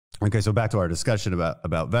Okay, so back to our discussion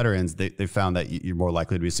about veterans, they found that you're more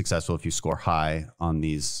likely to be successful if you score high on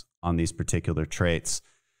these particular traits.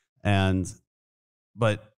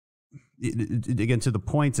 But again, to the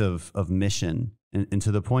point of mission and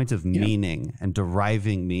to the point of meaning and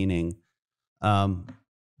deriving meaning, in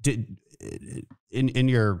the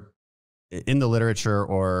literature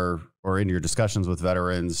or in your discussions with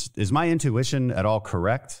veterans, is my intuition at all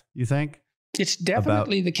correct, you think? It's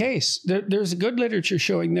definitely the case. There's a good literature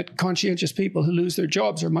showing that conscientious people who lose their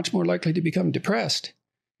jobs are much more likely to become depressed.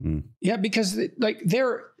 Yeah, because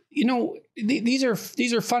these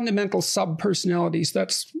are fundamental sub-personalities.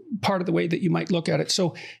 That's part of the way that you might look at it.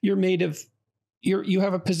 So you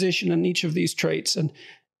have a position in each of these traits, and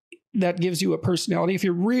that gives you a personality. If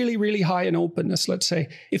you're really, really high in openness, let's say,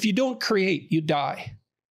 if you don't create, you die.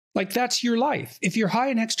 Like, that's your life. If you're high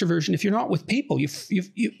in extroversion, if you're not with people, you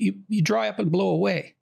dry up and blow away.